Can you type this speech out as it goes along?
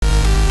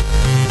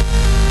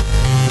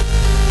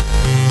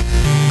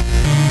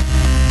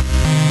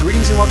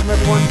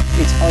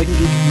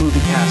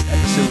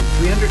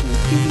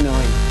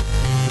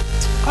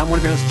one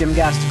of your hosts, Jim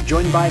Gast,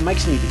 joined by Mike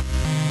Sneedy.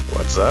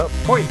 What's up?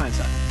 Corey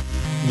Feinstein.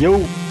 Yo.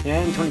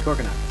 And Tony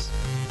Korkanakis.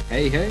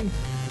 Hey, hey.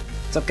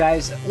 What's up,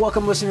 guys?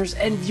 Welcome, listeners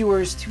and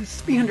viewers, to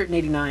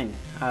 389.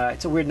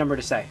 It's a weird number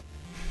to say.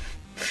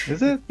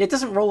 Is it? It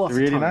doesn't roll off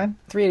the tongue. 389?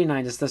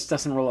 389 just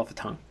doesn't roll off the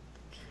tongue.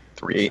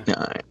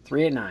 389.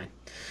 389.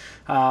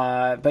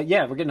 But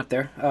yeah, we're getting up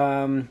there.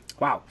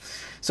 Wow.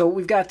 So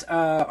we've got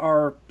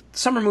our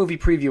summer movie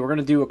preview. We're going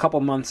to do a couple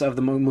months of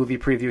the movie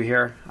preview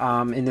here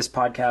in this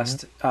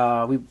podcast.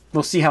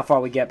 We'll see how far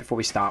we get before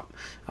we stop.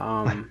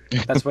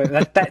 That's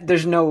what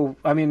there's no.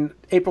 I mean,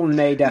 April and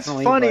May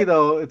definitely. It's funny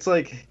though. It's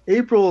like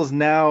April is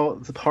now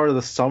the part of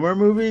the summer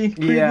movie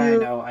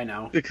preview. Yeah, I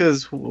know.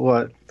 Because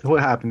what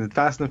happened? Did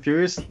Fast and the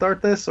Furious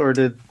start this, or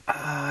did?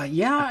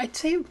 Yeah,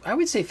 I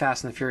would say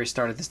Fast and the Furious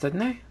started this, didn't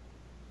they?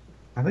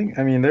 I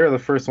mean, they're the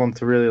first one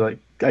to really like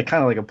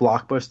kind of like a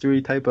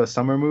blockbustery type of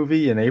summer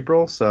movie in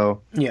April.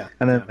 So yeah,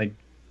 and then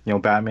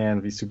Batman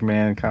v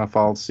Superman kind of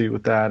followed suit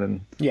with that,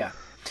 and yeah,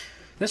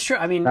 that's true.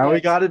 I mean, now we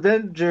got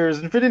Avengers,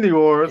 Infinity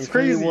War. It's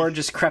crazy. Infinity War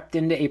just crept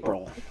into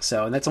April,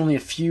 so that's only a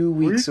few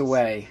weeks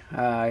away.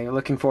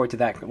 Looking forward to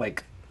that.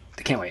 Like,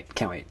 can't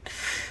wait.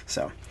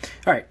 So,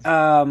 all right,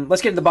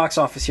 let's get to the box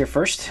office here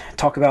first.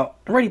 Talk about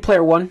Ready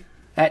Player One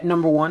at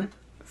number one.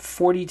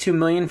 42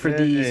 million for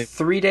the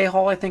 3-day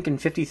haul, I think,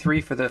 and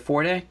 53 for the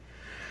 4-day.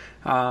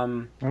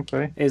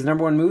 Okay. Is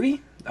number one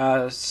movie.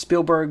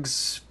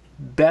 Spielberg's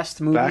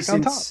best movie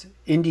since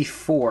Indy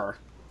 4.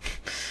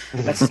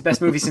 That's his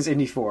best movie since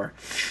Indy 4.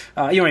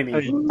 You know what I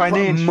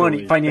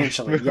mean?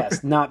 Financially,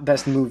 yes. Not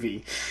best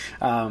movie.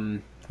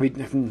 No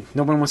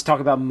one wants to talk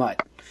about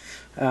Mutt.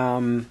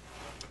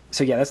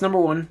 So yeah, that's number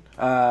one.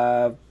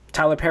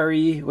 Tyler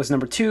Perry was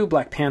number two.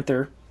 Black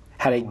Panther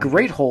had a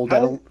great hold.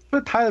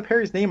 Put Tyler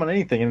Perry's name on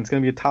anything, and it's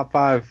going to be a top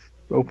 5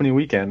 opening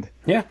weekend.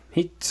 Yeah,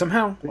 he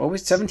somehow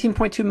always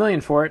 17.2 million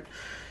for it.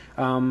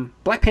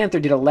 Black Panther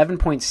did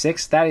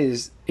 11.6. That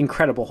is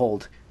incredible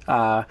hold.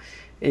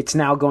 It's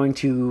now going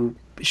to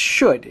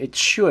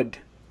should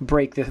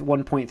break the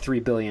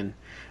 1.3 billion.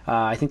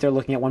 I think they're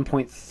looking at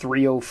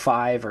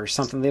 1.305 or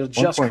something. They'll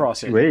just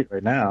cross it. 1.28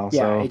 right now.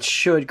 Yeah, so. It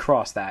should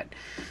cross that.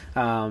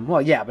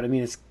 Well, yeah, but I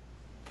mean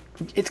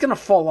it's going to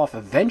fall off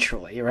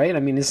eventually, right? I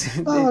mean,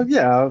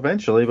 yeah,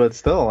 eventually, but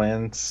still,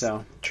 and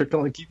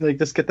trickle,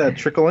 just get that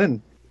trickle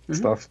in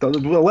stuff.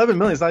 11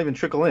 million is not even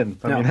trickle in.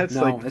 I mean, that's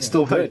it's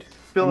still good.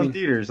 Filling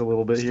theaters a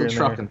little bit here and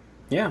trucking.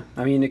 There. Yeah,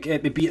 I mean,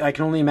 it beat I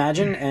Can Only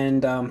Imagine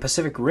and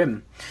Pacific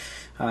Rim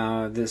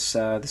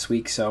this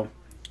week, so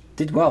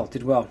did well.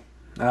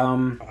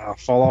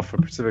 Fall off for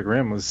Pacific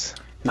Rim was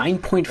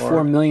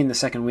 9.4 million the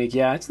second week.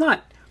 Yeah, it's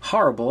not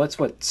horrible. It's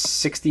what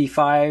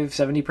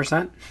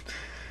 65-70%.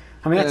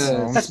 I mean,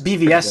 that's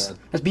BVS.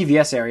 That's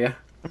BVS area.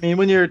 I mean,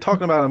 when you're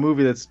talking about a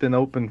movie that's been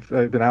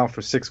out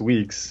for 6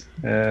 weeks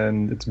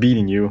and it's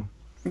beating you.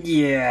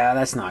 Yeah,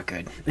 that's not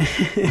good.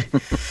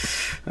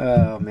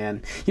 Oh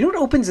man, you know what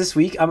opens this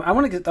week? I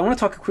want to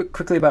talk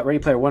quickly about Ready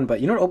Player One,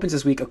 but you know what opens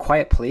this week? A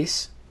Quiet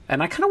Place,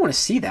 and I kind of want to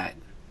see that.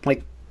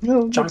 Like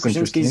John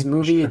Krasinski's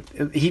movie,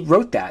 he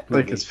wrote that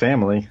movie. Like his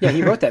family. Yeah,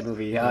 he wrote that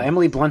movie.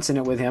 Emily Blunt's in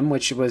it with him,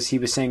 which he was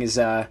saying was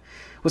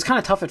kind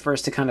of tough at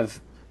first to kind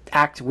of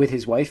act with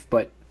his wife,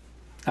 but.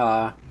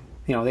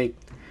 They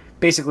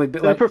basically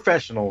they're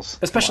professionals,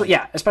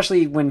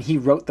 especially when he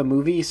wrote the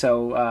movie.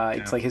 So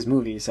it's like his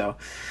movie. So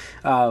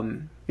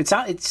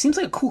it seems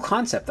like a cool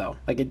concept though.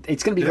 Like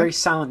it's going to be a very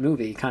silent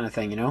movie kind of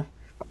thing, you know?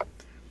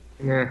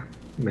 Nah.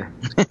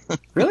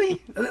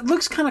 Really? It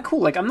looks kind of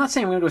cool. Like I'm not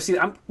saying I'm going to go see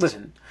it.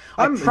 Listen,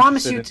 I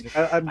promise you,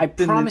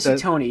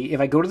 Tony. If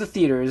I go to the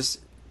theaters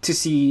to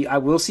see, I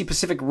will see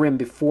Pacific Rim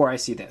before I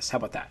see this. How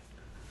about that?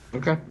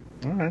 Okay.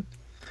 All right.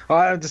 Well,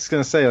 I'm just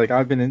gonna say,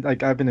 I've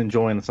been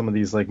enjoying some of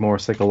these more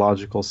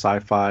psychological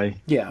sci-fi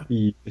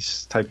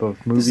type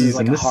of movies,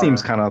 and this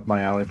seems kind of up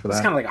my alley for that.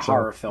 It's kind of like a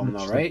horror film,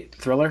 though, right?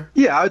 Thriller.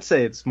 Yeah, I would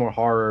say it's more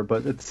horror,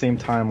 but at the same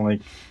time,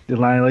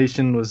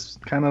 Annihilation was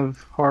kind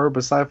of horror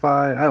but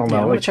sci-fi. I don't know.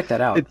 I want to check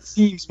that out. It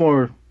seems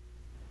more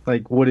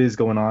like what is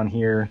going on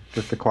here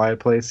with The Quiet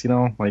Place,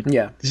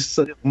 just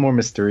a little more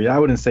mystery. I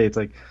wouldn't say it's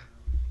a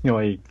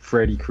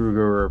Freddy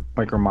Krueger or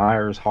Michael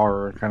Myers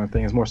horror kind of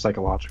thing. It's more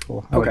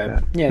psychological. I like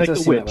that. Yeah, it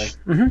does seem that way.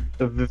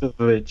 Mm-hmm. The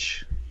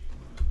Witch.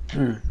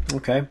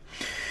 Okay.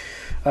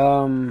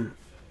 So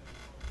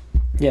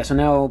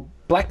now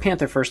Black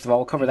Panther, first of all,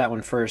 we'll cover that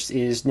one first,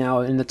 is now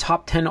in the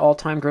top 10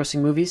 all-time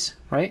grossing movies,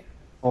 right?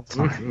 All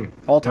time.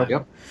 Mm-hmm. All time.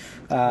 Yep.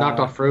 Knocked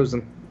off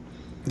Frozen.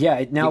 Yeah,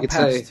 it now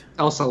passed. Say,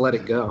 Elsa, Let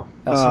It Go.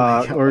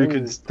 Or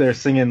they're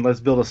singing "Let's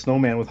Build a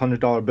Snowman" with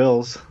 $100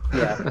 bills.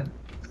 Yeah.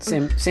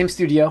 Same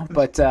studio,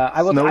 but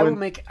I will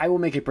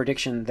make a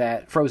prediction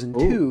that Frozen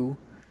 2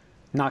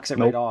 knocks it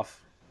right off.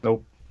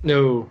 Nope.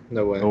 No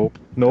way.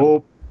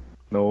 Nope.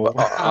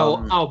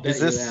 I'll bet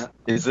you that.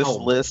 Is this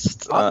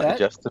list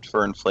adjusted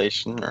for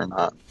inflation or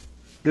not?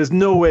 There's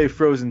no way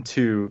Frozen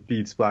 2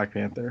 beats Black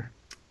Panther.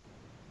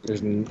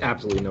 There's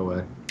absolutely no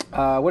way.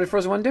 What did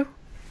Frozen 1 do?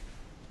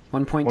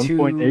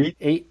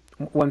 1.28?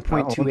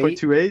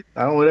 1.28.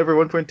 I don't know, whatever.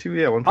 1.2.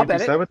 Yeah,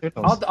 1.27.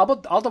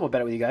 I'll double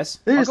bet it with you guys.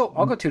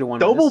 I'll go 2-1.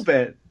 Double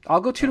bet.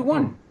 I'll go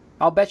 2-1.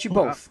 I'll bet you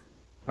both.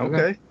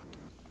 Okay.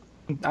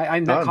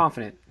 I'm that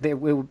confident that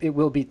it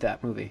will beat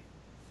that movie.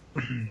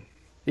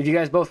 If you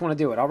guys both want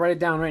to do it, I'll write it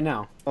down right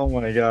now. Oh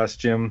my gosh,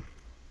 Jim.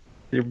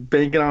 You're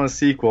banking on a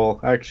sequel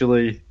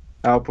actually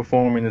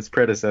outperforming its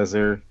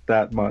predecessor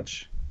that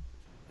much.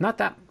 Not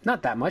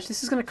that much.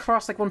 This is going to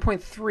cross like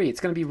 1.3.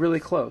 It's going to be really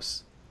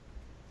close.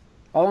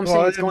 All I'm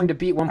saying is it's going to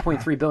beat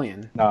 1.3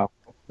 billion. No.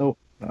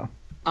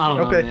 I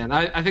don't know, man.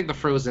 I think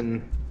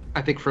Frozen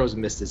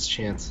missed its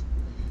chance.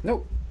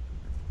 Nope.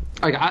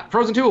 Like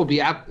Frozen 2 will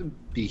be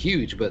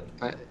huge, but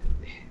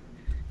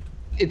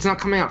it's not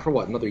coming out for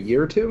what, another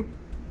year or two?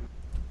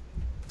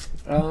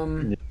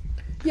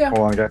 Yeah. Hold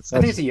on, guys.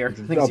 I think it's a year.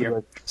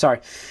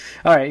 Sorry.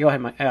 All right, go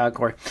ahead,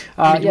 Corey.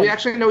 Do we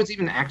actually know it's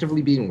even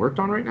actively being worked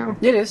on right now?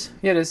 It is.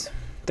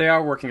 They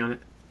are working on it.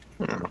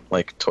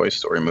 Like Toy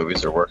Story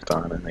movies are worked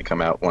on, and they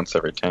come out once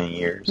every 10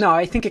 years. No,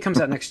 I think it comes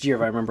out next year,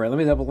 if I remember. Let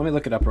me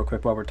look it up real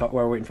quick while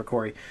we're waiting for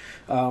Corey.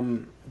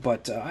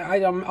 But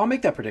I'll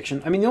make that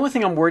prediction. I mean, the only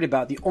thing I'm worried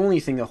about, the only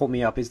thing that hold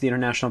me up, is the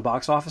international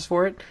box office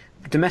for it.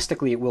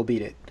 Domestically, it will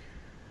beat it.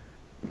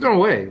 No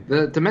way.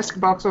 The domestic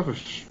box office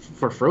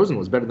for Frozen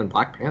was better than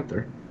Black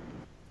Panther.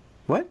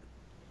 What?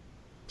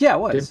 Yeah, it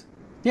was.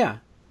 Yeah.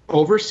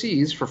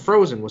 Overseas for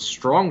Frozen was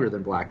stronger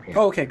than Black Panther.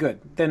 Oh, okay, good.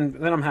 Then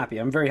I'm happy.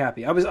 I'm very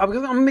happy. I'm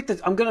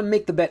gonna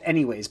make the bet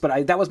anyways,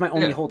 but that was my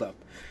only holdup.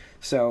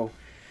 So,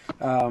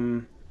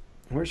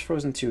 where's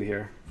Frozen 2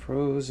 here?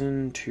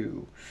 Frozen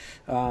 2.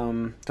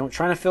 Trying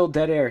to fill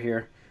dead air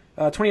here.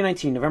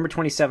 2019, November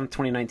 27th,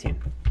 2019.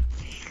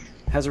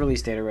 Has a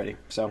release date already.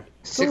 So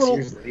 6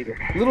 years later.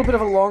 A little bit of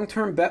a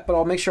long-term bet, but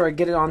I'll make sure I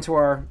get it onto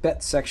our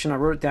bet section. I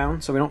wrote it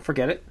down so we don't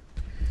forget it.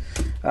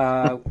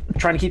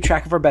 Trying to keep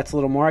track of our bets a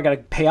little more. I got to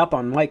pay up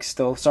on Mike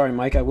still. Sorry,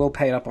 Mike. I will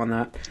pay it up on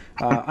that.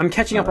 I'm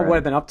catching up on what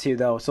I've been up to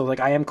though. So like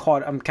I'm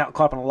caught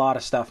up on a lot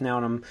of stuff now,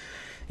 and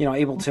I'm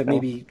able to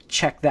maybe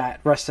check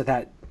that rest of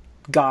that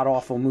god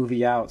awful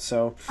movie out.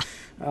 So,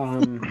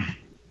 but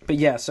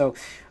yeah. So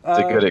it's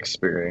a good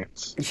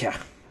experience. Yeah.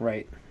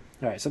 Right.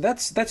 All right. So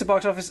that's a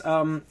box office.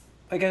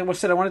 Like I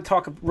said, I want to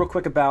talk real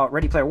quick about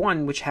Ready Player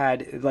One, which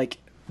had like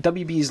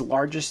WB's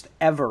largest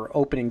ever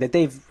opening that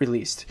they've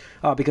released,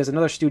 because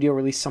another studio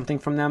released something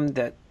from them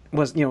that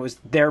was was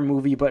their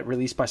movie but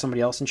released by somebody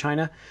else in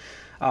China.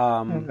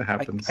 That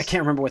happens. I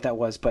can't remember what that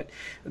was, but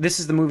this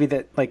is the movie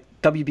that like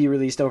WB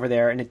released over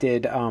there, and it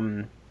did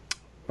about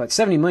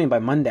 70 million by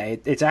Monday.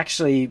 It's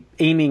actually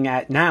aiming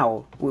at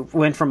now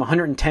went from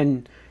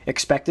 110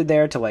 expected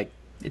there to like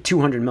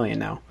 200 million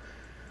now,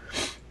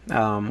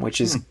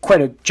 which is quite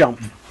a jump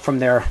from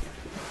their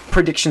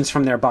predictions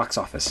from their box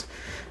office.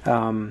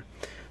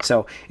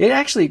 So it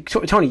actually,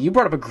 Tony, you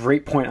brought up a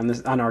great point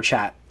on our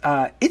chat.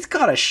 It's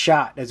got a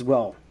shot as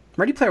well.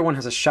 Ready Player One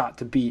has a shot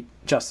to beat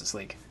Justice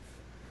League.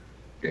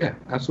 Yeah,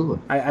 absolutely.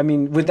 I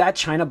mean, with that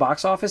China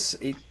box office,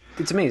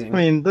 it's amazing. I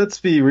mean, let's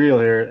be real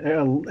here.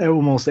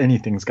 Almost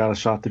anything's got a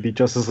shot to beat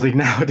Justice League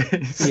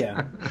nowadays.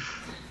 Yeah.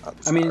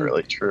 That's not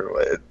really true.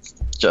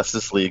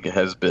 Justice League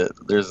has been.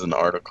 There's an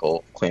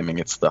article claiming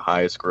it's the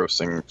highest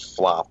grossing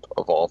flop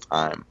of all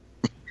time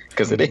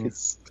because it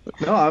is.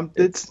 No,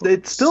 it's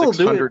still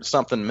 600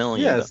 something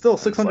million. Yeah, it's still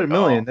 600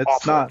 million.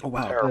 It's not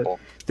terrible.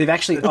 They've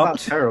actually upped. Not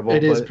terrible.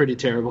 It is pretty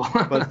terrible.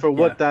 But for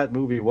what that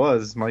movie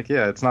was, Mike,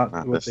 it's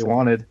not what they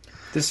wanted.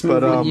 This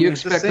movie, you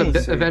expect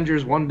the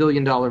Avengers $1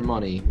 billion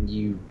money,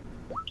 you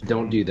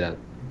don't do that.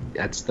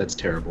 That's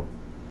terrible.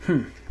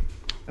 And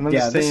I'm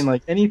just saying,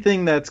 like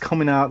anything that's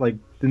coming out, like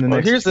in the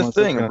next. Here's the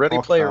thing: Ready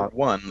Player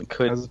One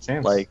could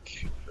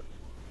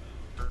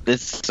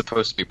this is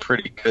supposed to be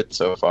pretty good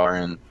so far,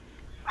 and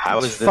how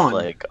is this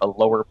like a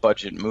lower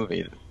budget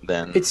movie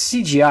than? It's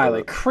CGI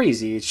like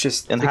crazy. It's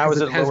just. And how is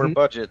it lower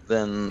budget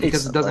than?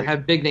 Because it doesn't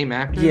have big name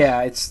actors.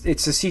 Yeah, it's a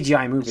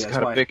CGI movie. It's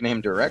got a big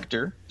name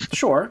director.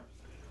 Sure.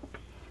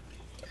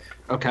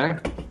 Okay.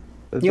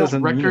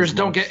 Directors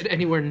don't get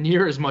anywhere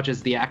near as much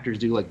as the actors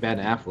do, like Ben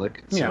Affleck.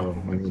 So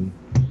I mean,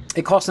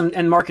 it cost them,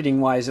 and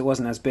marketing wise, it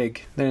wasn't as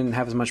big. They didn't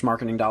have as much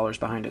marketing dollars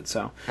behind it.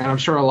 So. And I'm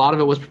sure a lot of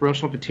it was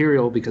promotional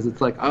material because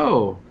it's like,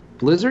 oh,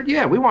 Blizzard,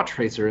 yeah, we want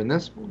Tracer in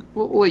this.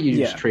 We'll let you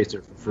use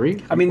Tracer for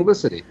free. I mean,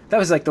 publicity. That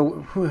was like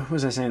who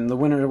was I saying? The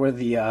winner were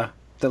the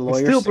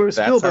lawyers.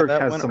 Spielberg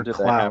has some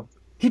clout.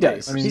 He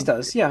does. I mean, he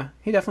does. Yeah,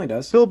 he definitely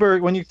does.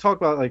 Spielberg, when you talk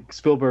about like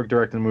Spielberg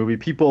directing a movie,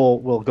 people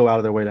will go out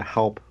of their way to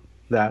help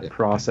that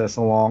process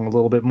along a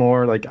little bit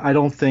more. Like, I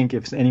don't think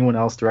if anyone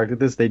else directed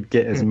this, they'd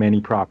get as many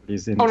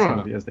proproperties in this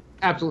movie as they.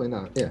 Absolutely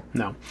not. Yeah.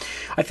 No,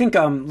 I think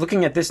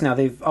looking at this now,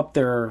 they've upped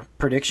their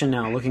prediction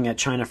now. Looking at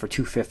China for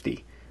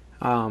 250.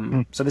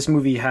 So this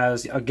movie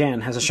has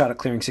a shot at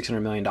clearing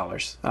 $600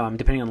 million,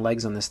 depending on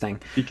legs on this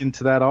thing. Speaking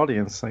to that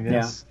audience, I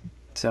guess. Yeah.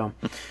 So,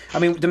 I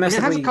mean,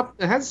 domestically,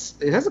 it has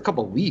a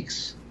couple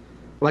weeks.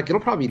 Like,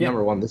 it'll probably be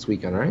number one this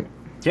weekend, right?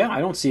 Yeah, I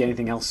don't see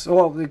anything else.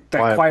 Well, that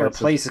Quiet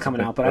Place is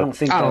coming out, but I don't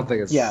think. I don't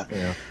think it's. Yeah.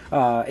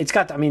 It's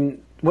got. I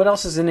mean, what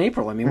else is in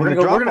April? I mean, we're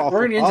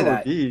gonna get into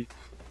that.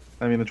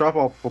 I mean, the drop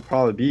off will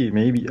probably be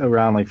maybe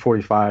around like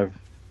 45.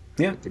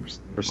 Yeah,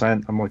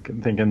 percent. I'm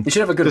thinking they should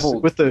have a good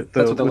hold with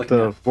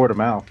the word of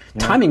mouth.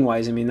 Timing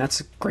wise, I mean,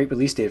 that's a great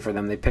release date for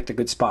them. They picked a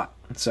good spot.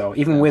 So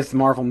even with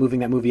Marvel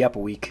moving that movie up a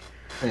week.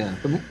 Yeah.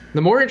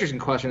 The more interesting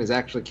question is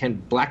actually, can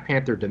Black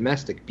Panther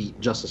domestic beat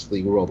Justice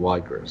League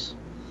worldwide gross?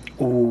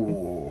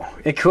 Ooh,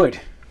 it could.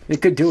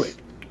 It could do it.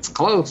 It's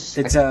close.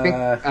 I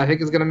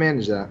think it's going to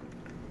manage that.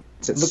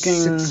 It's at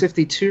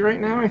 652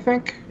 right now, I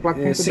think. Black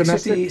Panther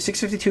domestic.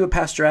 652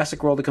 past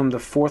Jurassic World to become the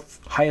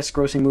 4th highest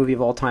grossing movie of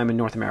all time in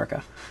North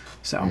America.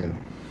 So,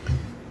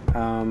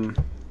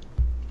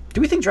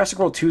 do we think Jurassic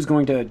World 2 is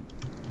going to,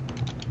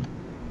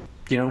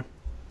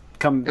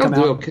 come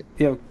out,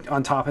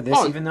 on top of this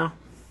even though?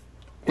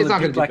 It's not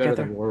going to be better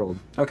than World.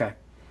 Okay.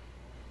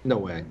 No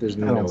way. There's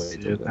no way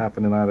it's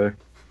happening either.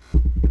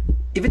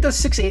 If it does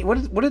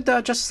 680, what did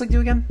Justice League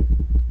do again?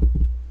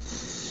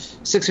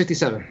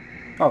 657.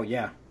 Oh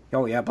yeah.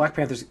 Black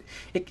Panther's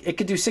it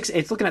could do 6.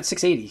 It's looking at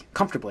 680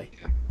 comfortably.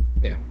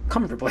 Yeah.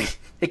 Comfortably.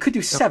 It could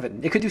do 7.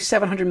 It could do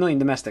 700 million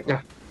domestically.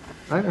 Yeah.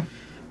 I know.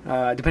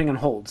 Depending on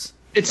holds.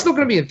 It's still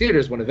going to be in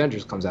theaters when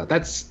Avengers comes out.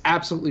 That's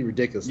absolutely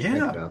ridiculous to think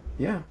about.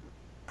 Yeah.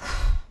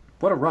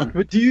 What a run.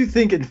 But do you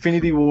think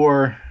Infinity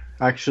War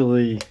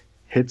actually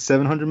hit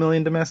 700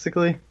 million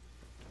domestically?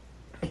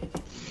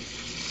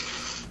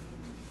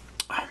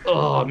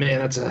 Oh man,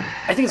 that's a.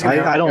 I think it's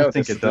gonna I don't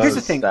think it does. Here's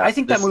the thing. I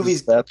think that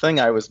movie's that thing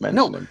I was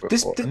mentioning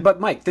before. But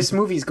Mike, this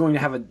movie is going to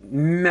have a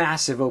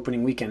massive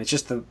opening weekend. It's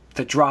just the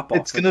drop off.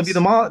 It's going to be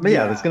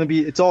it's going to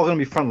be. It's all going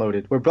to be front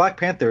loaded. Where Black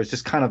Panther is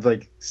just kind of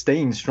like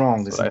staying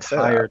strong this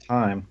entire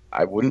time.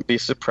 I wouldn't be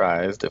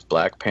surprised if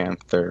Black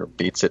Panther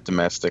beats it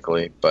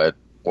domestically, but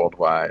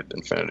worldwide,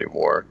 Infinity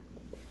War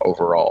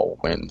overall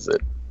wins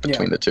it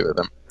between the two of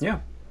them. Yeah,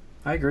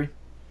 I agree.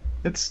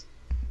 It's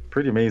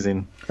pretty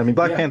amazing. I mean,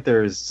 Black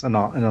Panther is an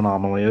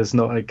anomaly. It's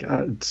no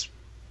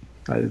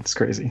it's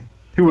crazy.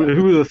 Who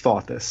would have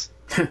thought this?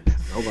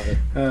 Nobody.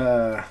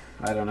 I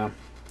don't know.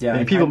 Yeah, I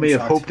mean, people may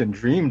have hoped and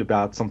dreamed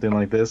about something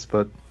like this,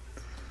 but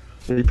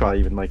they probably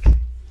even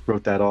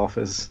wrote that off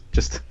as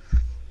just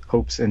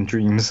hopes and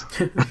dreams.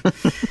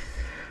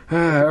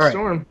 All right.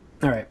 Storm.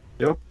 All right.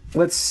 Yep.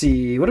 Let's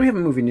see. What do we have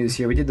in movie news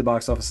here? We did the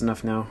box office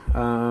enough now.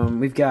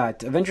 We've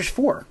got Avengers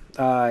 4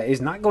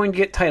 is not going to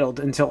get titled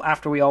until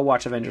after we all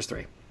watch Avengers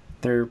 3.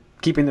 They're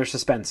keeping their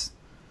suspense.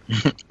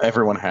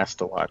 Everyone has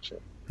to watch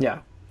it. Yeah.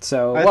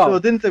 So,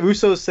 didn't the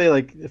Russos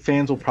say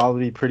fans will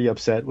probably be pretty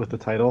upset with the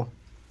title?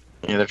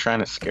 Yeah, they're trying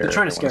to scare. They're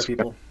trying to scare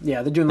people.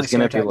 Yeah, they're doing it's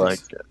gonna be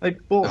tactics.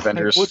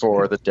 Avengers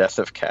 4: The Death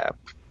of Cap,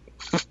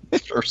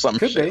 or some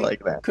shit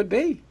like that. Could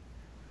be.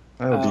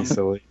 That would be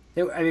silly.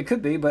 It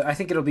could be, but I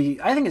think it'll be.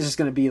 I think it's just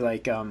going to be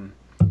like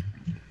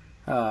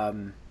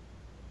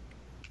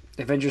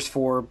Avengers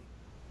 4: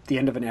 The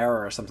End of an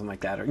Era or something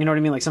like that, or you know what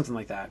I mean, like something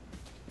like that.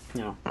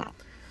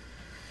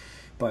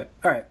 But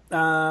all right,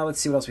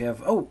 let's see what else we have.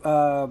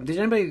 Did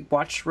anybody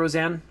watch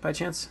Roseanne by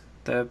chance?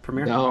 The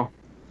premiere? No,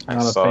 I'm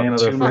not a fan of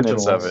the 2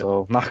 minutes of it.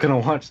 So I'm not gonna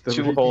watch the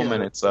 2 whole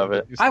minutes of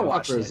it. I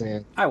watched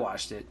Roseanne. I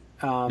watched it.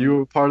 You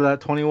were part of that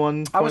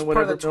 21. I was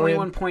part of the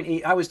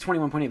 21.8. I was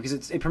 21.8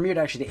 because it premiered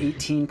actually to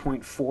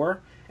 18.4,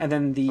 and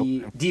then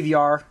the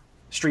DVR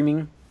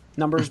streaming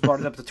numbers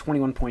brought it up to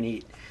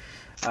 21.8.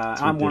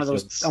 I'm one of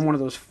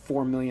those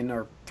 4 million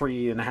or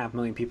 3.5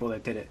 million people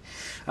that did it.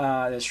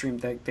 That streamed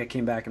that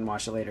came back and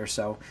watched it later.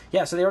 So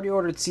yeah, so they already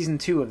ordered season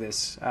 2 of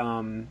this.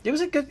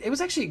 It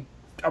was actually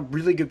a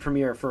really good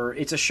premiere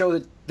it's a show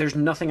that there's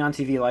nothing on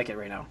TV like it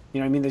right now. You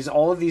know what I mean? There's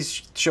all of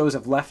these shows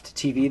have left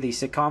TV, these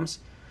sitcoms,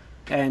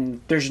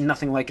 and there's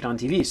nothing like it on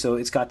TV. So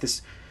it's got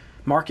this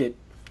market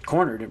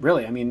cornered.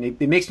 Really, I mean,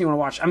 it makes me want to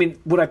watch. I mean,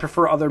 would I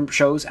prefer other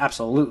shows?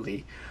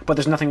 Absolutely, but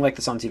there's nothing like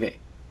this on TV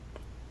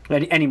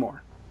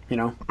anymore. You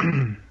know.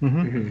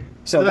 Mm-hmm.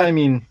 So I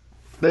mean,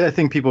 I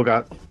think people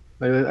got.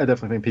 I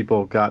definitely think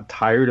people got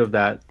tired of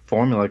that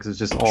formula because it's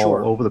just all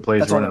over the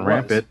place, running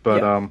rampant.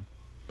 But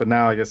but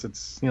now I guess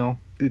it's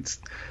it's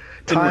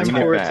time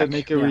for it to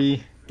make a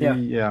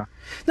yeah.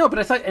 No, but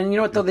I thought, and you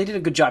know what though, they did a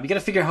good job. You got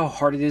to figure out how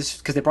hard it is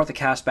because they brought the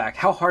cast back.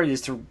 How hard it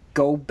is to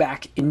go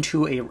back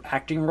into a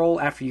acting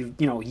role after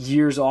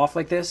years off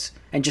like this,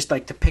 and just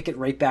to pick it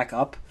right back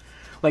up,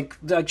 like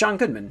John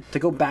Goodman to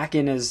go back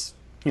in as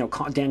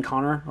Dan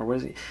Connor or what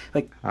is he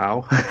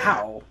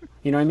how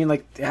you know what I mean,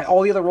 like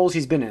all the other roles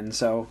he's been in.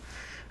 So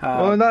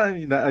some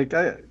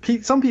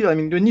people. I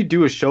mean, when you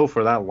do a show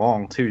for that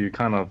long too, you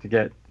kind of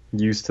get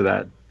used to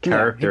that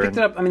character. He picked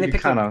it up. I mean, they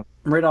picked it up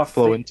right off.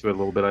 Flow into it a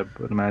little bit, I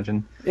would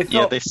imagine.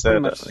 They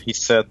said he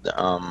said,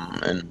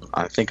 and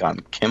I think on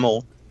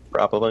Kimmel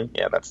probably.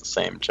 Yeah, that's the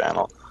same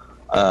channel.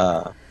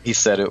 He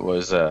said it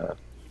was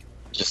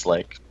just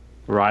like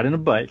riding a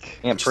bike.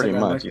 Yeah, pretty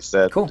much. He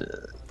said cool.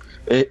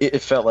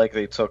 It felt like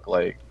they took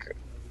a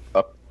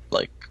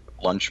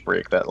lunch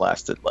break that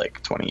lasted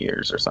 20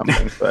 years or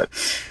something, but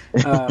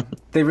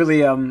they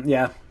really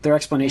their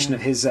explanation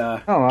of his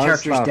character's death. I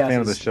was not a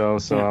fan of the show,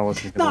 so I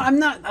wasn't. No, I'm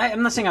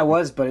not saying I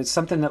was, but it's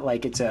something that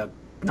it's a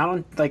not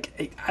on,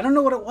 like, I don't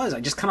know what it was. I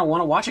just kind of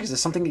want to watch it because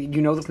it's something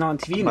that that's not on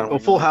TV anymore. Well,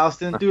 Full House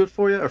didn't do it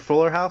for you, or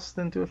Fuller House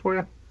didn't do it for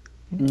you.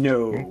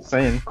 No.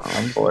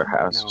 Fuller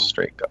House was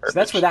straight garbage. So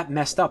that's where that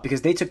messed up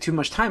because they took too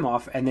much time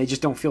off and they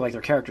just don't feel like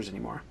they're characters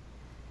anymore.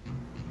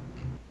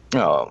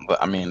 Oh,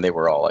 but I mean, they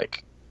were all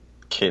like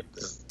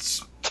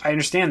kids. I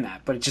understand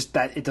that, but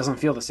it doesn't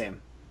feel the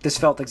same. This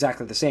felt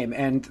exactly the same,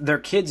 and their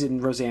kids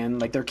in Roseanne,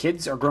 like their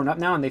kids are grown up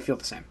now and they feel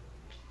the same.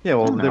 Yeah,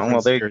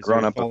 well, they've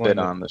grown up a bit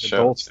on the show.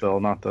 Adults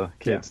still, not the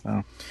kids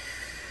now.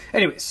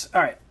 Anyways,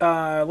 all right.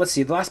 Let's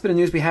see. The last bit of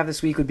news we have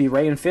this week would be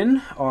Ray and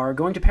Finn are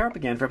going to pair up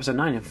again for episode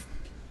 9.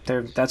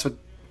 That's what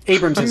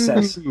Abrams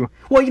says.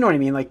 Well, you know what I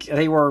mean. Like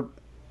they were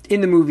in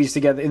the movie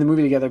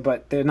together,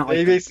 but they're not.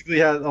 They basically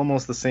had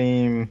almost the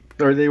same,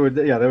 or they were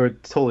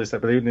totally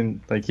separate. They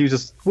didn't like. He was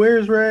just,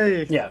 "Where's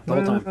Ray?" Yeah, the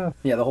whole time.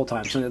 Yeah, the whole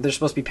time. So they're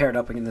supposed to be paired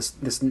up in this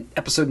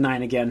episode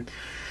 9 again.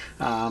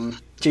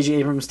 J.J.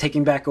 Abrams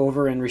taking back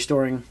over and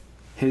restoring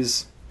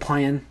his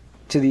plan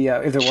to the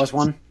if there was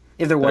one.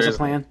 If there was a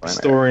plan,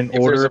 restoring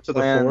order to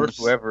the Force.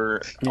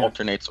 Whoever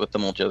alternates with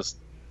them will just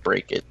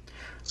break it.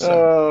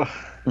 So.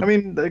 I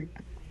mean,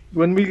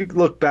 when we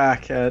look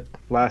back at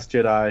Last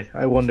Jedi,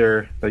 I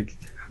wonder like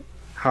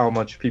how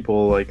much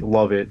people like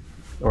love it,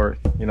 or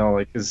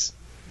because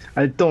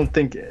I don't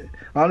think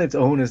on its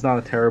own is not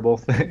a terrible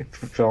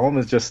film.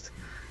 It's just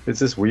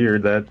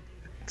weird that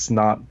it's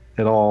not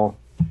at all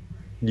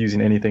using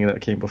anything that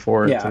came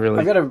before it to really.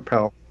 I've got to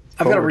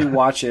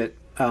rewatch it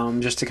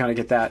just to kind of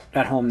get that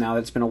at home now that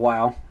it's been a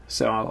while.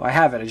 So I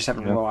have it. I just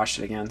haven't rewatched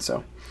it again.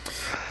 So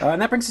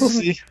and that brings us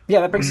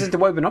into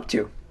what we've been up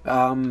to.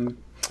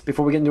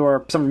 Before we get into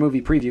our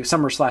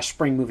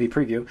summer/spring movie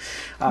preview,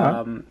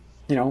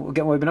 we'll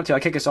get what we've been up to. I'll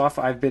kick us off.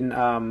 I've been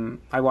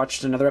I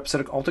watched another episode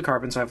of Altered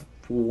Carbon, so I have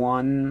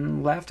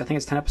 1 left. I think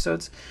it's 10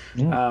 episodes.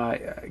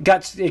 It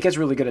gets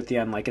really good at the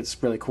end. Like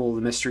it's really cool.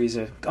 The mysteries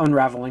are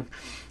unraveling.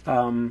 So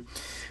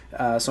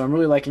I'm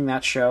really liking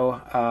that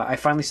show. I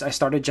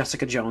started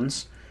Jessica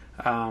Jones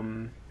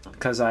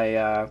because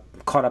I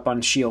caught up on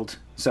S.H.I.E.L.D.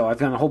 So I've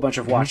done a whole bunch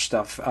of watch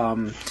stuff.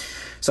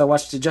 So I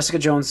watched Jessica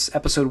Jones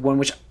episode 1,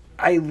 which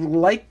I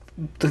like.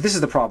 This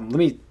is the problem. Let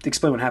me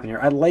explain what happened here.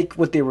 I like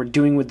what they were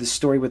doing with the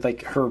story with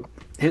like her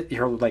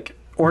like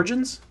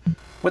origins,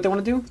 what they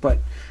want to do, but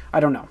I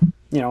don't know.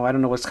 I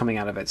don't know what's coming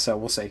out of it. So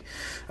we'll see.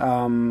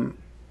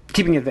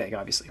 Keeping it vague,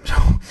 obviously. So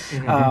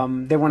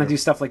they want to do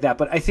stuff like that,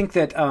 but I think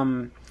that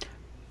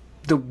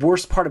the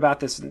worst part about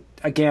this,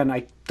 again,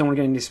 I don't want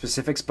to get into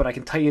specifics, but I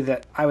can tell you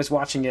that I was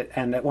watching it,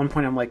 and at one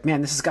point I'm like,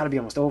 man, this has got to be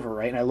almost over,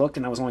 right? And I looked,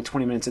 and I was only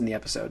 20 minutes in the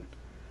episode.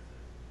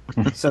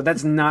 So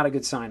that's not a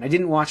good sign. I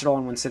didn't watch it all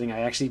in one sitting.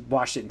 I actually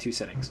watched it in 2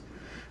 sittings,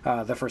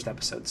 the first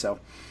episode. So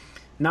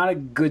not a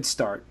good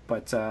start,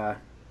 but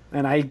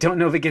and I don't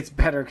know if it gets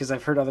better because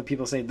I've heard other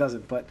people say it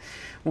doesn't, but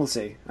we'll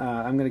see.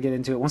 I'm going to get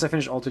into it. Once I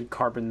finish Altered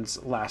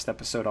Carbon's last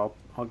episode,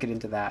 I'll get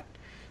into that.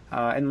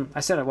 And I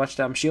said I watched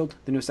S.H.I.E.L.D.,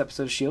 the newest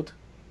episode of S.H.I.E.L.D.,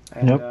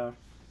 and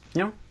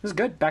it was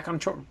good. Back on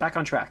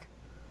track.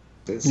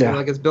 It seems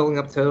like it's building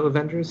up to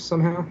Avengers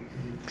somehow.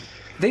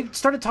 They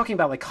started talking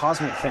about like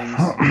cosmic things.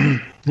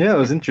 Yeah, it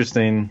was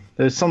interesting.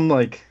 There's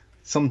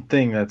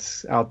something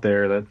that's out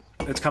there that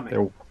it's coming.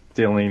 They're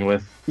dealing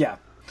with. Yeah,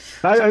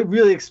 I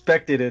really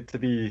expected it to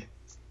be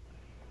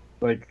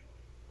like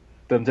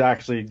them to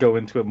actually go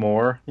into it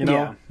more.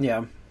 Yeah.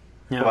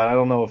 But I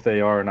don't know if they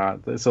are or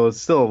not. So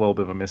it's still a little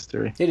bit of a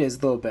mystery. It is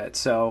a little bit.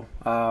 So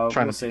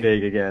trying to be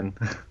vague again.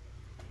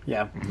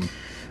 Yeah.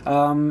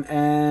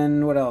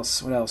 And what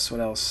else?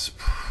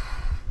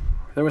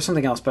 There was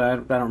something else, but I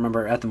don't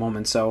remember at the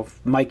moment. So,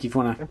 Mike, if you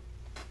want to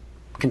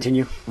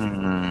continue.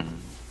 I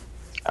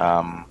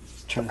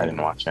didn't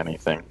watch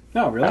anything.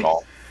 Oh, really? At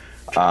all.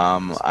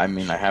 I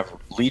mean, I have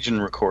Legion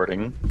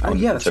recording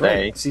that's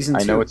today. Right. Season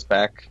 2. I know it's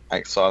back.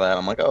 I saw that.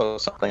 I'm like,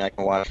 something I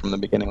can watch from the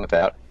beginning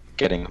without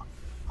getting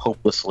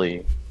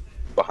hopelessly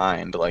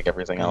behind like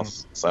everything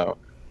else. So,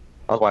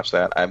 I'll watch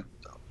that. I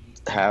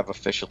have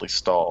officially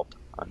stalled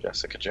on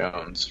Jessica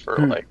Jones for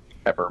like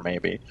ever,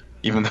 maybe.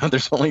 Even though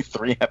there's only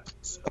 3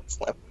 episodes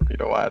left for me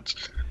to watch.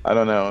 I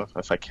don't know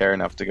if I care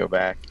enough to go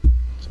back,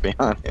 to be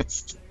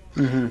honest.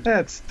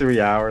 That's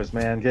 3 hours,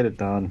 man. Get it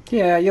done.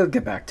 Yeah, you'll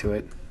get back to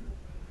it.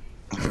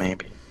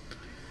 Maybe.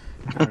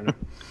 I don't know.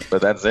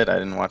 But that's it. I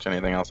didn't watch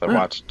anything else. I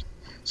watched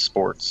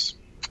sports.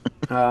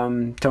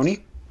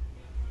 Tony?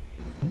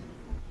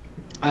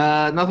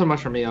 Nothing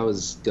much for me. I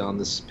was gone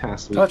this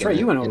past week. Oh, that's right.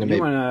 You went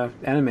to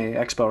Anime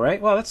Expo,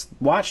 right? Well, that's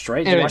watched,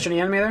 right? Did you watch any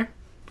anime there?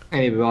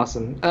 Anime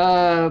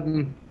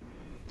Boston.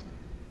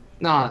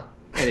 Not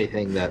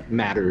anything that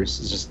matters.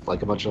 It's just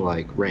like a bunch of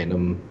like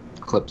random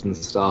clips and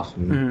stuff.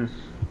 And,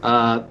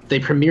 they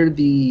premiered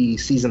the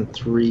season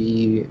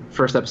 3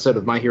 first episode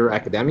of My Hero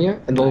Academia,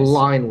 and the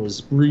line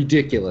was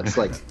ridiculous.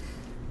 Like,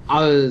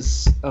 I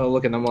was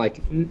looking, I'm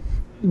like,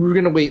 we're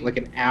gonna wait like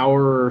an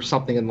hour or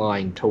something in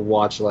line to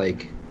watch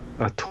like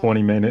a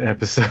 20-minute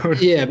episode.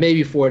 Yeah,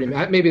 maybe 40.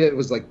 Maybe that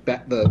was like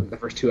the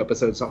first 2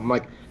 episodes. Something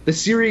like the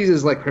series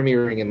is like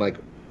premiering in like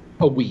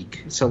a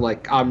week, so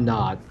like I'm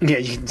not. Yeah,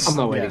 I'm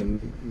not waiting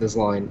in this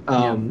line.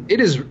 It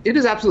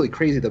is absolutely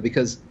crazy though,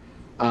 because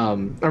I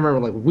remember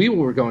like we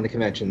were going to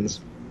conventions,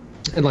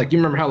 and like you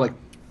remember how like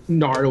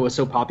Naruto was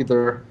so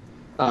popular,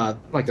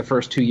 like the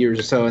first 2 years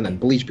or so, and then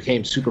Bleach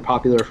became super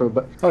popular for.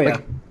 But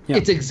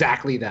it's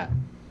exactly that.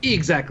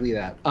 Exactly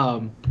that.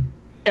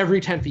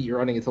 Every 10 feet you're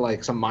running into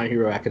like some My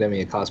Hero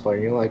Academia cosplayer,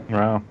 and you're like,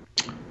 wow.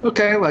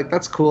 Okay, like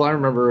that's cool. I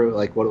remember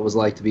like what it was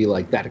like to be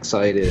like that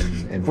excited,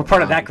 and we're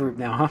part of that group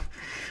now, huh?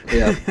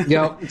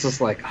 Yeah, it's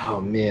just like,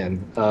 oh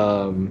man.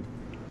 I'm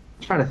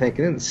trying to think. I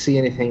didn't see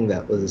anything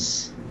that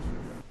was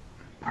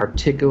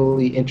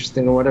particularly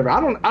interesting or whatever. I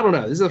don't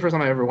know. This is the first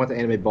time I ever went to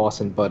Anime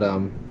Boston, but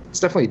it's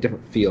definitely a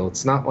different feel.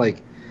 It's not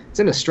like it's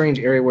in a strange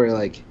area where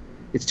like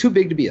it's too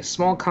big to be a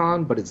small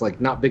con, but it's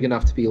like not big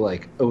enough to be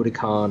like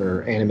Otakon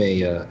or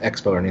Anime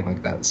Expo or anything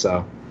like that.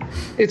 So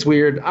it's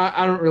weird.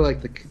 I don't really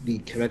like the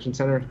convention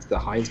center. It's the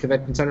Heinz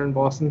Convention Center in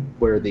Boston,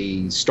 where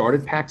they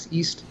started PAX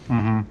East.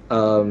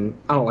 Mm-hmm.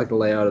 I don't like the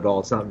layout at all.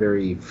 It's not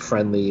very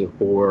friendly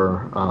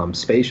or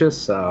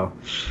spacious. So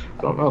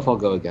I don't know if I'll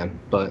go again,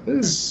 but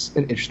it's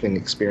an interesting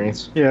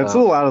experience. Yeah, it's a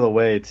little out of the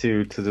way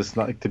too, to just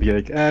not to be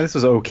like, this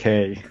was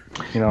okay.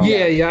 You know?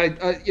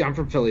 Yeah. I'm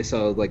from Philly,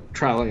 so like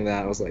traveling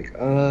that, I was like,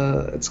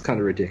 it's kind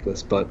of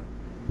ridiculous, but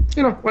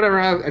you know, whatever.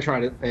 I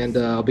tried it, and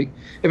I'll be.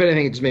 If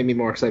anything, it just made me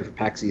more excited for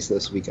PAX East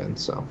this weekend.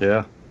 So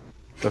yeah,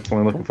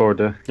 definitely looking forward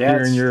to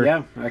hearing your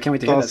I can't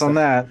wait to hear thoughts on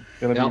that.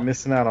 Gonna be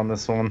missing out on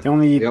this one. The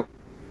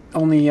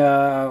only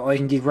I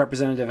can give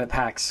representative at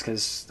PAX,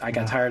 because I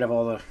got tired of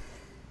all the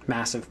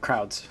massive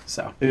crowds.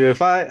 So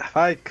if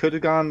I could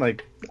have gone,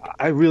 like,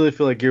 I really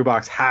feel like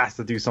Gearbox has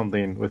to do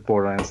something with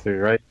Borderlands 3,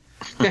 right?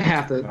 They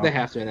have to. They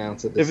have to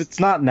announce it. If it's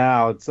not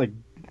now, it's like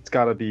it's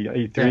got to be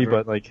E3.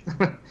 But like,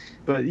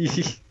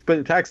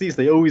 but PAX East,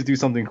 they always do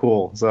something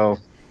cool. So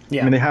I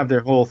mean, they have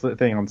their whole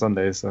thing on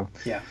Sundays. So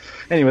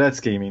Anyway, that's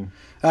gaming.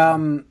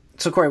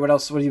 So Corey, what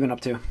else? What have you been up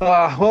to?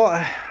 Well,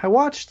 I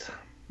watched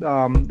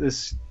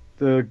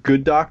The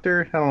Good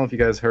Doctor. I don't know if you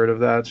guys heard of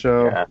that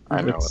show. Yeah,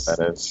 I know what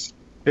that is.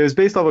 It was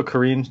based off a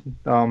Korean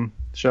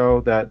show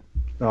that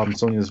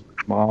Sonia's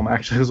mom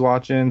actually was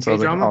watching. So I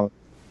was like, oh,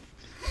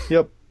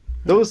 yep.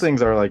 Those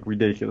things are like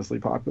ridiculously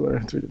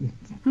popular.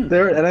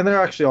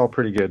 They're actually all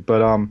pretty good.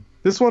 But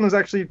this one was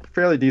actually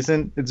fairly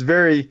decent. It's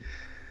very,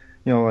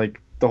 like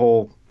the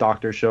whole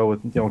doctor show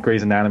with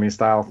Grey's Anatomy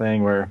style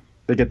thing, where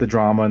they get the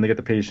drama and they get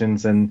the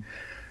patients, and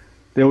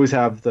they always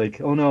have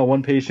like, oh no,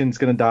 one patient's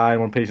gonna die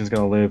and one patient's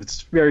gonna live.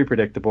 It's very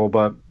predictable,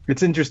 but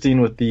it's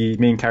interesting with the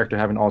main character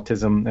having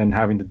autism and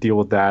having to deal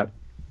with that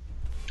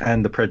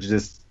and the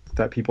prejudice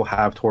that people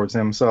have towards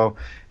him. So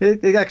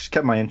it actually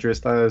kept my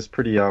interest. I was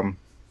pretty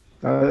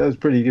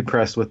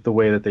impressed with the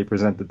way that they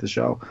presented the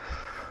show.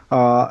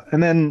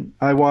 And then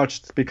I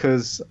watched,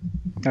 because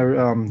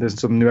there's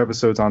some new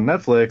episodes on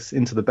Netflix,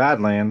 Into the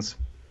Badlands,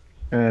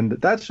 and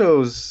that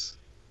show's,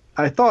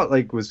 I thought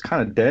like was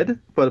kind of dead,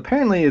 but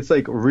apparently it's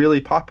like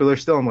really popular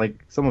still, and like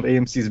some of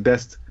AMC's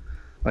best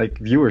like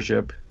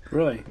viewership.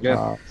 Really?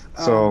 Yeah.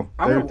 So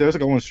they're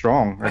going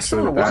strong. I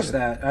still want to watch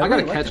that. I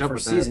gotta catch up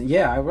with that. Season.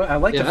 Yeah, I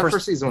like the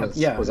first season. Was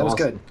that was awesome.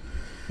 good.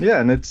 Yeah,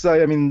 and it's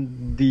I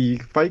mean the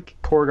fight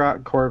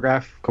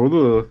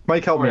choreography.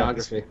 Mike, help me out.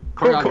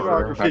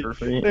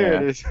 Choreography. There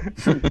it is.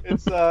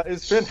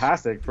 It's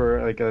fantastic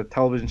for like a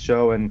television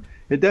show, and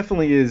it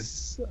definitely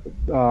is.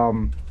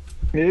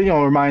 It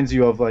reminds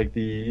you of like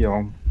the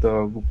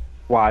the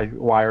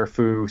wire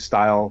fu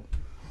style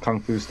kung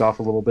fu stuff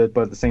a little bit,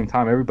 but at the same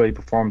time everybody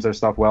performs their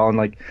stuff well, and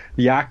like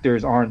the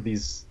actors aren't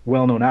these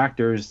well-known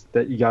actors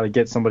that you got to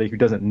get somebody who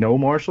doesn't know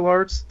martial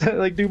arts to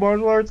like do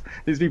martial arts.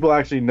 These people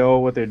actually know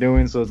what they're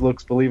doing, so it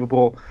looks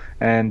believable,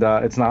 and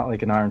it's not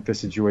like an Iron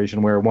Fist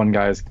situation where one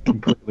guy is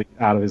completely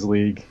out of his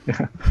league.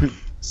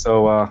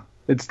 So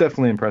it's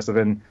definitely impressive,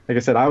 and like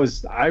I said, I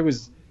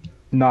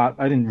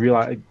didn't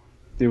realize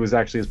it was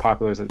actually as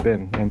popular as it's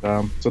been,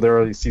 and so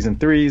there are season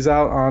 3's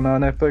out on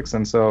Netflix,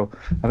 and so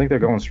I think they're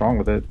going strong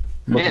with it.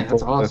 Man,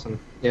 that's awesome.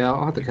 Yeah,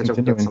 I'll have to catch up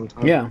with that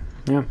sometime. Yeah.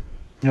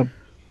 Yep.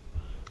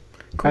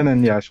 Cool. And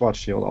then I should watch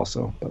Shield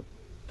also, but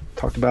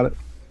talked about it.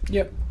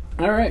 Yep.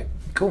 All right.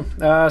 Cool.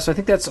 So I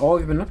think that's all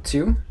we've been up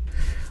to.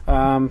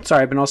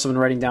 Sorry, I've been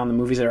writing down the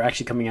movies that are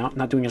actually coming out.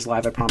 Not doing this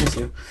live, I promise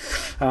you.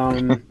 I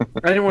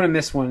didn't want to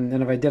miss one,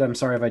 and if I did, I'm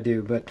sorry if I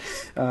do. But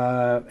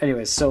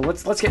anyways, so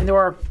let's get into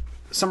our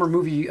summer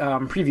movie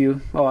preview.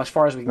 Well, as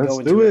far as we can go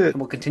into it, and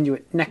we'll continue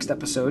it next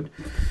episode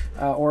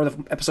or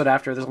the episode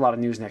after. There's a lot of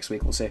news next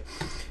week. We'll see.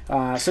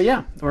 So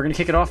yeah, we're gonna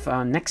kick it off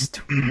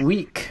next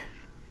week.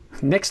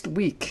 Next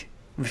week,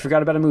 we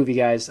forgot about a movie,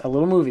 guys. A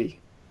little movie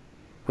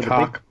with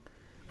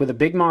a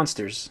big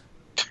monsters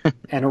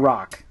and a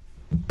rock.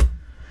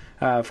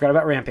 Forgot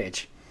about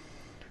Rampage.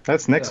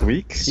 That's next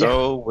week.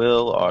 So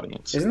will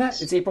audience. Isn't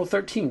that? It's April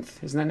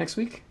 13th. Isn't that next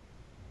week?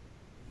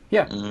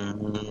 Yeah.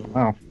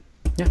 Wow.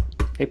 Yeah.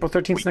 April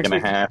 13th next week. Week and a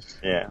half.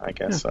 Yeah, I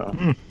guess so.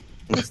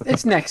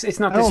 It's next. It's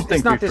not I this. don't think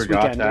it's not we this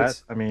forgot weekend.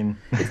 that. I mean,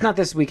 it's not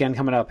this weekend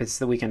coming up. It's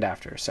the weekend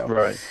after. So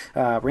right.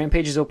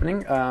 Rampage is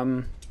opening. Got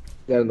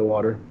in the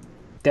water.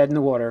 Dead in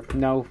the water.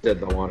 No.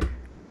 Dead in the water.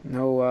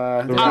 No.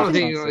 I don't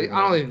think it'll make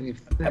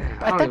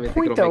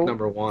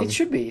number one. It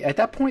should be. At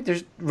that point,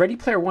 there's Ready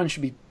Player One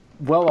should be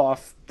well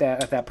off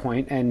at that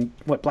point. And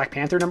what, Black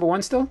Panther number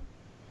one still?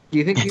 Do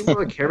you think people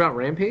really care about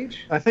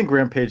Rampage? I think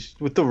Rampage,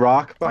 with The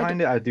Rock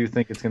behind it, I do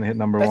think it's going to hit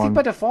number one. I think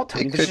by default,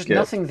 Tony, there's just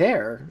nothing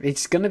there.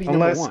 It's going to be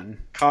Unless number one.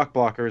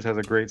 Cockblockers has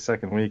a great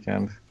second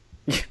weekend.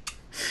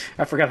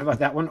 I forgot about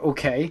that one.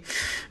 Okay.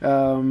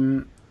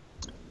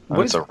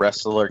 It's a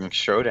wrestling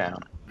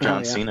showdown.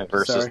 John Cena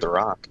versus The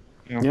Rock.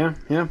 Yeah.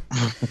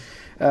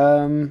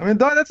 I mean,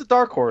 that's a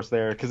dark horse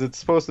there, because it's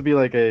supposed to be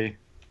like a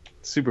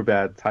super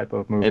bad type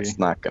of movie. It's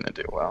not going to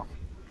do well.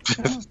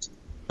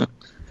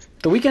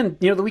 The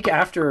week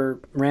after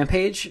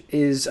Rampage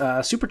is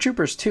Super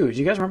Troopers 2. Do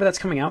you guys remember that's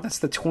coming out? That's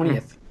the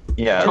 20th.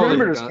 Yeah, I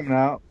remember it was coming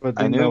out,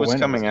 but I knew it was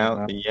coming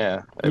out.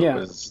 Yeah, it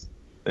was.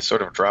 They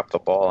sort of dropped the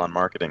ball on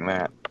marketing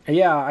that.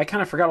 Yeah, I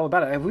kind of forgot all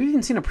about it. Have we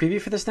even seen a preview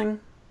for this thing,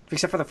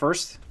 except for the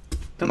first?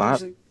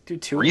 Not do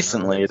two.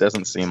 Recently, it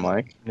doesn't seem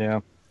like.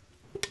 Yeah,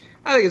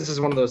 I think it's just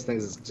one of those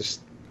things. It's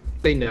just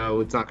they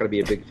know it's not going to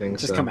be a big thing.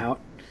 Just come out.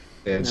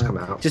 Yeah, just come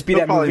out. Just be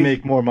They'll that probably movie.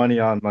 Make more money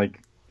on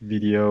like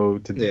video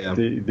to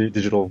the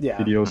digital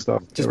video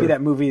stuff. Just be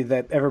that movie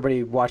that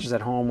everybody watches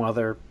at home while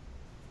they're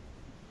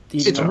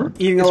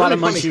eating a lot of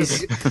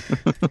munchies.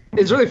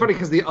 It's really funny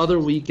because the other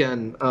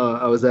weekend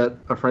I was at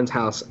a friend's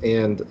house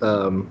and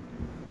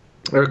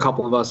there were a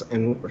couple of us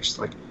and we're just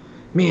like,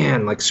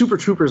 man, like Super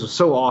Troopers was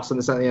so awesome.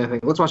 This, that, and the other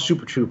thing. Let's watch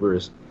Super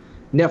Troopers.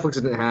 Netflix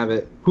didn't have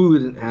it. Hulu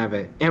didn't have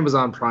it.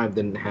 Amazon Prime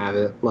didn't have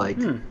it. Like,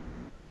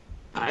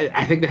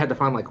 I think they had to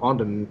find like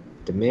on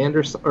demand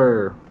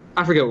or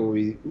I forget what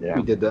we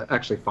did to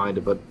actually find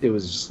it, but it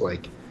was just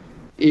like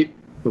it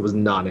was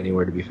not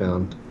anywhere to be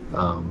found.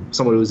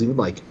 Someone was even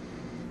like,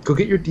 "Go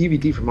get your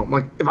DVD from home." I'm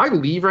like, if I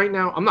leave right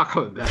now, I'm not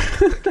coming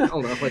back. Like, I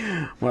don't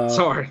know. Like,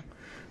 sorry.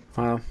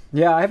 Wow.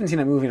 Yeah, I haven't seen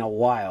that movie in a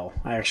while.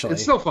 Actually,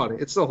 it's still funny.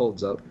 It still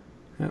holds up.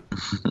 Yep.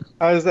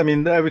 I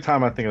mean, every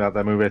time I think about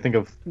that movie, I think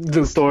of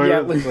the story. Yeah,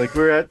 like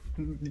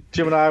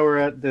Jim and I were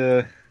at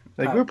the.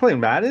 Like we were playing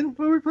Madden.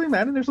 Were we playing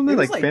Madden or something?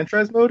 Like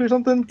franchise mode or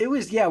something? It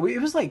was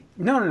it was like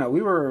no.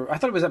 We were. I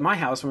thought it was at my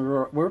house when we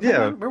were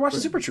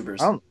watching Super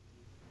Troopers. It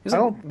was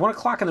like 1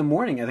 o'clock in the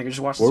morning. I think I just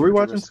watched. Were we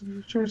watching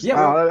Super Troopers?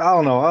 Yeah. I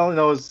don't know. All I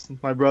know is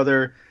my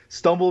brother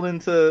stumbled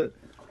into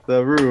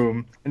the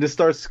room and just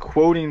starts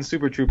quoting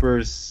Super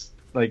Troopers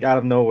like out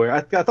of nowhere.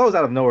 I thought it was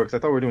out of nowhere because I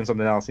thought we were doing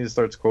something else. He just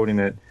starts quoting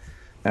it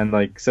and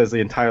like says the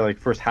entire like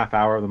first half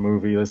hour of the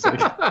movie. It's like...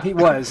 It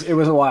was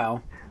a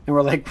while. And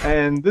we're like,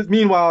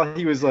 meanwhile,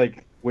 he was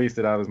like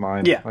wasted out of his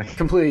mind. Yeah, like,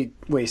 completely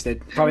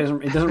wasted. Probably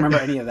doesn't remember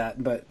any of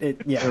that, but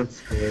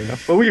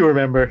But we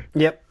remember.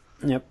 Yep.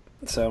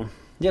 So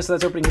that's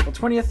opening April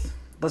 20th.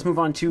 Let's move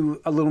on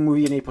to a little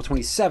movie on April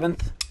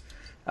 27th.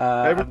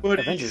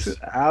 Everybody's Avengers.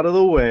 Out of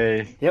the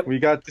way. Yep. We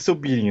got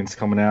Disobedience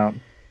coming out.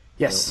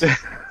 Yes.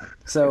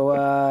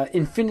 So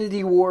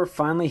Infinity War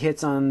finally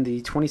hits on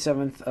the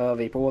 27th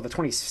of April. Well, the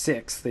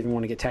 26th. They didn't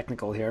want to get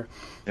technical here.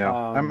 Yeah,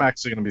 I'm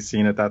actually going to be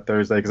seeing it that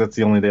Thursday because that's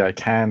the only day I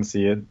can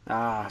see it.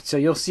 So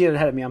you'll see it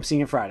ahead of me. I'm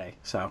seeing it Friday.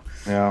 So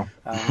yeah.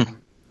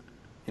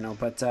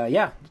 But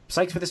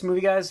psyched for this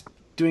movie, guys.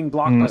 Doing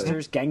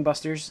blockbusters,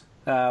 gangbusters.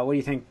 What do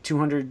you think?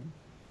 200.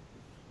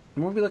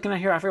 What are we looking at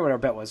here? I forget what our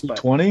bet was. But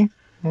 20?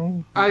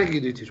 I think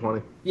you do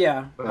 220.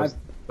 Yeah.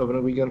 Over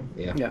the weekend.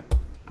 Yeah.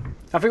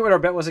 I forget what our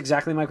bet was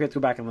exactly, Mike. We have to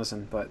go back and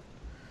listen, but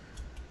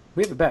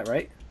we have a bet,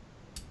 right?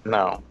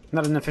 No.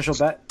 Not an official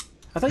bet?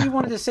 I thought you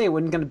wanted to say it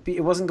wasn't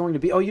going to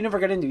be. Oh, you never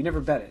got into it. You never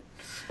bet it.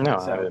 No,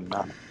 I did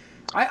not.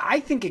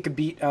 I think it could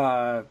beat.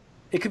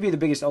 It could be the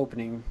biggest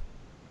opening.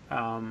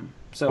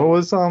 So what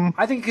was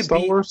I think it could Star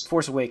beat Wars?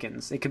 Force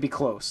Awakens. It could be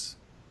close.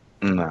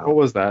 No. What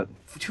was that?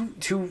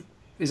 Two.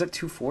 Is that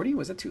 240?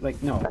 Was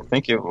that no? I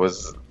think it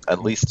was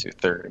at least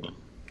 230.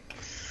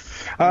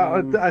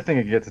 I think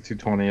it could get to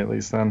 220 at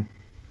least then.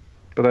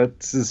 But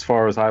that's as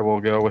far as I will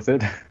go with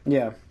it.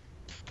 Yeah.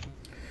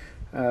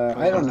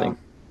 I don't know.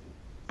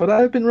 But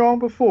I've been wrong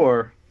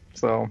before,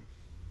 so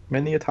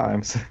many a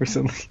times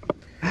recently.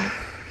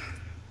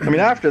 I mean,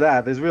 after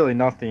that, there's really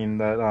nothing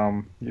that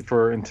I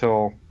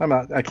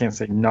can't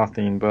say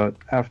nothing, but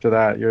after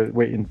that,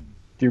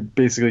 you're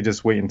basically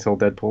just waiting until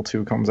Deadpool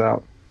 2 comes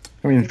out.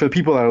 I mean, for the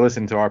people that are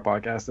listening to our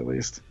podcast, at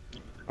least.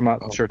 I'm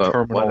not sure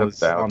Terminal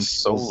is on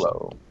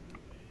Solo.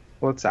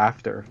 Well, it's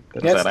after.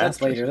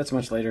 That's later. That's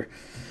much later.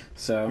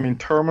 So I mean,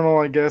 Terminal,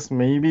 I guess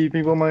maybe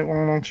people might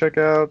want to check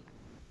out.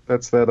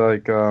 That's that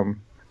like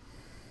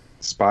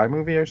spy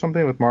movie or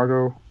something with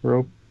Margot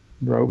Robbie.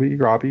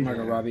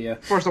 Margot Robbie, yeah.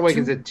 Force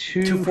Awakens at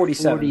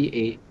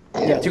 248.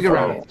 Yeah,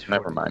 248.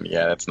 Never mind.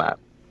 Yeah, that's not.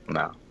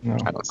 No,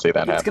 I don't see that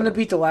happening. It's going to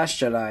beat The Last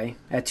Jedi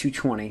at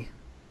 220.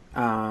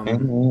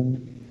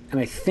 And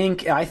I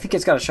think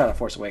it's got a shot at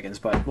Force Awakens,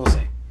 but we'll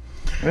see.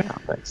 Yeah, I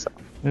don't think so.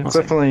 It's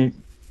definitely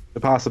the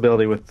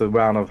possibility with the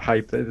round of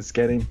hype that it's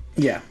getting.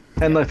 Yeah.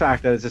 And the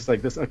fact that it's just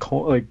like this,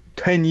 like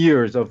 10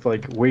 years of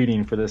like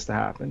waiting for this to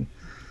happen.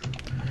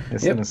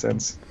 It's in a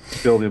sense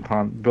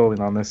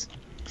building on this.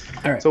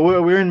 All right. So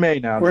we're in May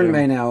now. We're in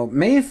May now.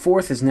 May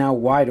 4th is now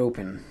wide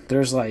open.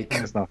 There's like.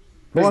 It's not.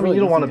 Well, I mean, you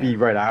don't want to be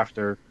right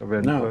after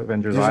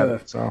Avengers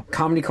either. So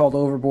comedy called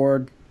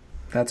Overboard.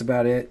 That's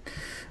about it.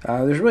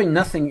 There's really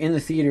nothing in the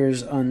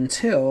theaters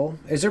until.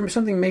 Is there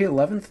something May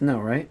 11th? No,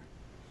 right?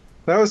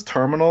 That was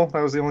Terminal.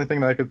 That was the only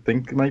thing that I could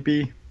think might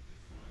be.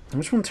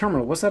 Which one,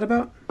 Terminal? What's that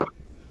about?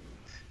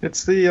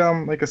 It's the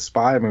like a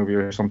spy movie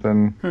or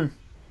something.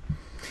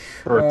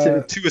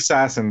 Or two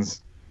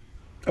assassins.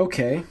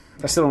 Okay.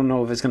 I still don't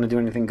know if it's going to do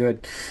anything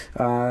good.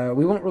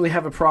 We won't really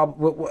have a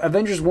problem.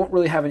 Avengers won't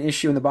really have an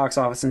issue in the box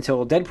office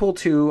until Deadpool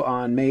 2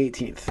 on May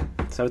 18th.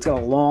 So it's got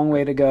a long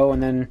way to go,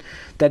 and then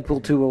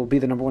Deadpool 2 will be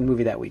the #1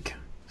 movie that week.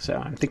 So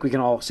I think we can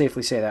all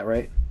safely say that,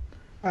 right?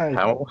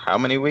 How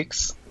many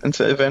weeks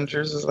into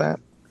Avengers is that?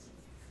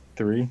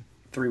 3.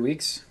 3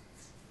 weeks.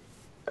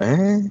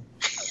 Deadpool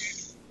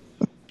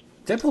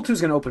 2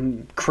 is going to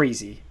open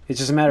crazy. It's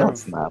just a matter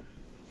of... Not.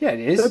 Yeah, it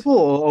is. Deadpool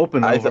will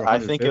open over I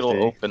think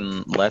it'll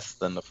open less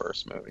than the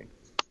first movie.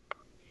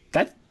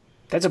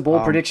 That's a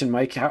bold prediction,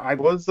 Mike. What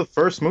was the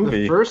first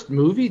movie? The first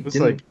movie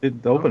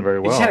it opened very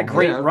well. It just had a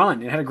great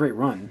run. It had a great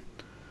run.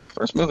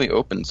 First movie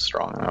opened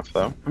strong enough,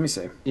 though. Let me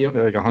see.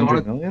 Like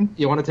 100 million?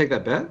 You want to take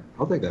that bet?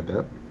 I'll take that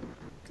bet.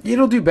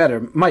 It'll do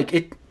better,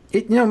 Mike.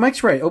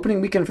 Mike's right.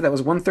 Opening weekend for that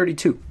was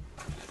 132.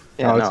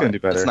 Yeah, it's going to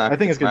do better. I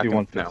think it's going to do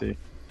 150.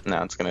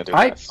 No, it's going to do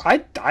less.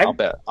 I'll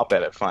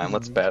bet it. Fine,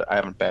 let's bet. I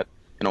haven't bet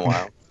in a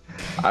while.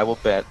 I will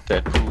bet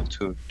Deadpool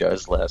 2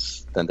 does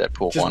less than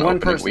Deadpool 1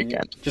 opening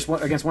weekend. Just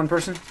against one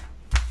person?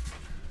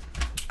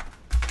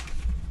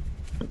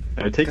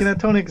 Are you taking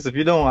that, Tony? Because if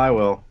you don't, I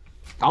will.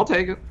 I'll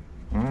take it.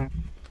 All right.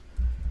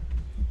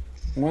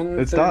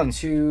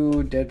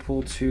 132,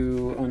 Deadpool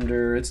 2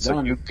 under. It's done.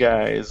 So you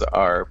guys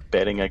are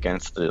betting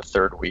against the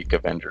third week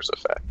Avengers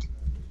effect.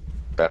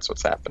 That's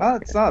what's happening.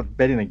 It's not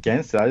betting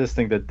against it. I just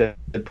think that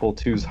Deadpool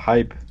 2's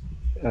hype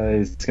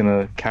is going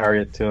to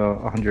carry it to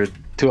 100,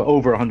 to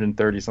over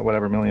 130, so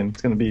whatever million.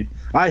 It's going to be.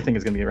 I think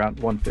it's going to be around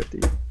 150.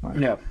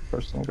 Yeah,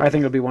 personal. I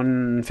think it'll be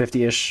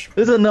 150-ish.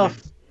 There's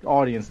enough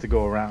audience to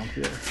go around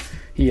here.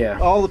 Yeah.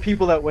 All the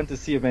people that went to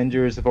see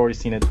Avengers have already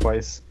seen it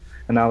twice,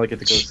 and now they get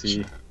to go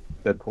see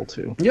Deadpool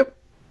 2. Yep.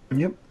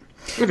 If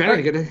anything,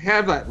 it could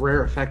have that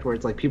rare effect where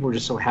it's like people are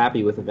just so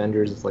happy with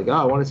Avengers. It's like, oh,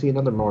 I want to see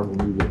another Marvel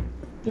movie.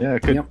 Yeah,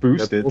 it could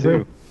boost it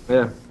too.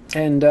 Yeah.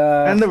 And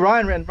the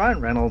Ryan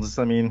Reynolds.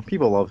 I mean,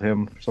 people love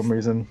him for some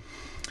reason.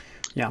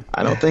 Yeah.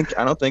 I don't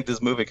think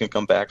this movie can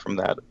come back from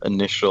that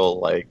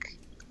initial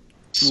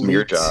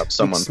smear job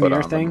someone put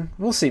on thing. them.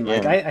 We'll see,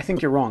 Mike. Yeah. I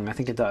think you're wrong. I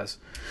think it does.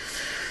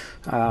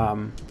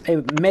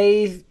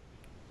 May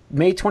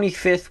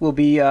 25th will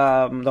be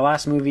the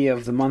last movie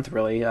of the month,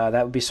 really.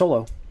 That would be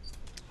Solo.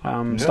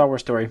 Star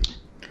Wars story.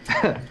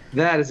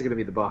 That is going to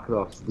be the box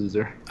office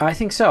loser. I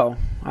think so.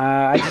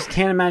 I just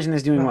can't imagine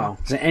this doing well.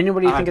 Does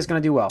anybody think it's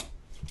going to do well?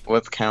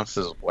 What counts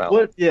as well?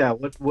 What we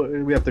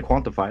have to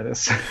quantify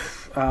this.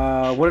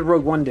 What did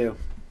Rogue One do?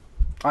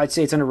 I'd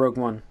say it's under Rogue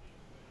One.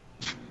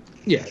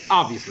 Yeah,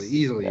 obviously,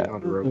 easily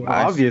under Rogue One.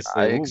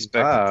 Obviously, I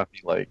expect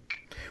it to be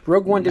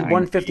Rogue One did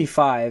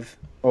 155.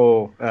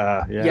 Oh,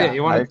 yeah. Yeah,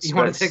 you want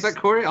to take that,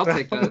 Corey? I'll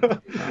take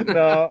that.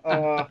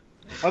 No,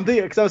 I'm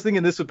thinking because I was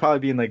thinking this would probably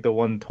be in the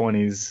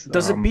 120s.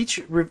 Does it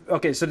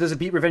beat? So does it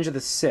beat Revenge of the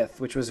Sith,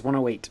 which was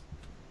 108?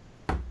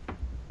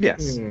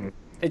 Yes.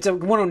 It's a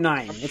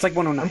 109. It's like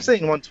 109. I'm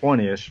saying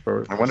 120ish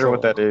for. I wonder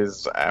what that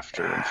is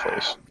after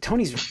inflation.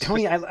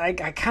 Tony. I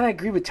kind of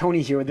agree with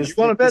Tony here with this. You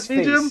want to bet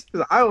me, Jim?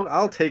 Because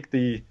I'll take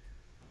the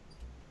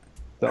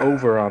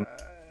over on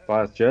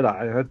Last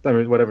Jedi. I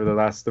mean, whatever the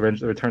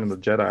Return of the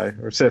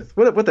Jedi or Sith.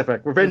 What the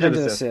heck? Revenge of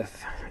the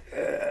Sith.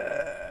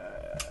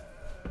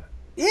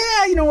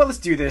 Yeah, you know what? Let's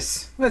do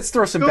this. Let's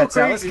throw some bets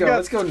out. Let's go.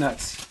 Let's go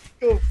nuts.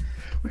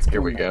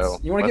 Here we go.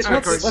 You want to get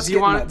nuts? Let's get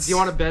nuts. Do you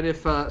want to bet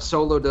if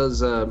Solo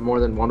does more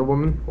than Wonder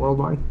Woman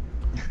worldwide?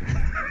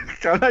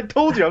 I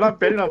told you I'm not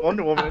betting on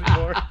Wonder Woman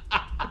anymore.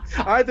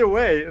 Either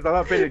way, I'm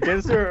not betting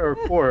against her or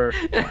for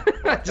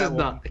her. Just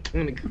not.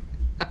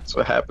 That's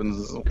what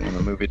happens when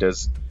a movie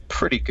does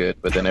pretty good,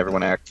 but then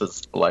everyone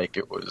acts like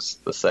it was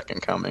the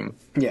second coming.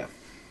 Yeah.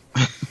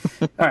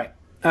 All right.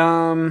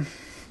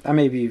 I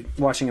may be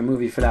watching a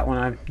movie for that one.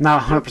 I'm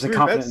not 100%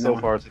 confident in that so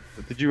far.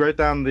 Did you write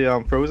down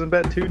the Frozen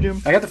bet too,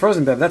 Jim? I got the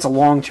Frozen bet. That's a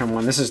long-term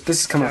one. This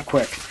is coming up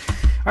quick.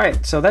 All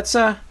right, so that's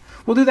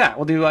we'll do that.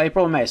 We'll do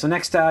April and May. So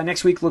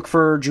next week, look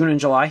for June and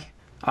July,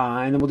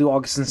 and then we'll do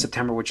August and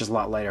September, which is a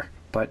lot later.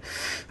 But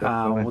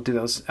we'll do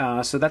those.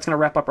 So that's going to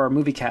wrap up our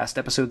Moviecast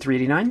episode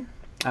 389.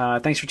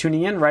 Thanks for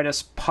tuning in. Write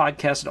us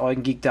podcast at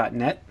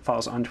allyoucangeek.net. Follow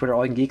us on Twitter,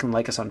 allyoucangeek, and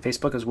like us on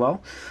Facebook as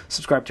well.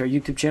 Subscribe to our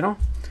YouTube channel.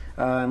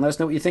 And let us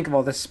know what you think of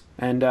all this.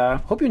 And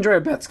hope you enjoy our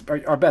bets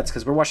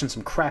because we're watching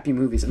some crappy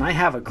movies. And I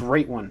have a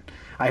great one.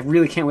 I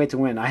really can't wait to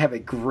win. I have a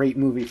great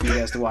movie for you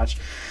guys to watch.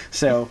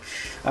 So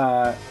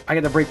I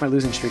got to break my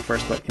losing streak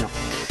first, but All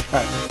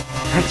right.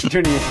 Thanks for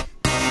tuning in.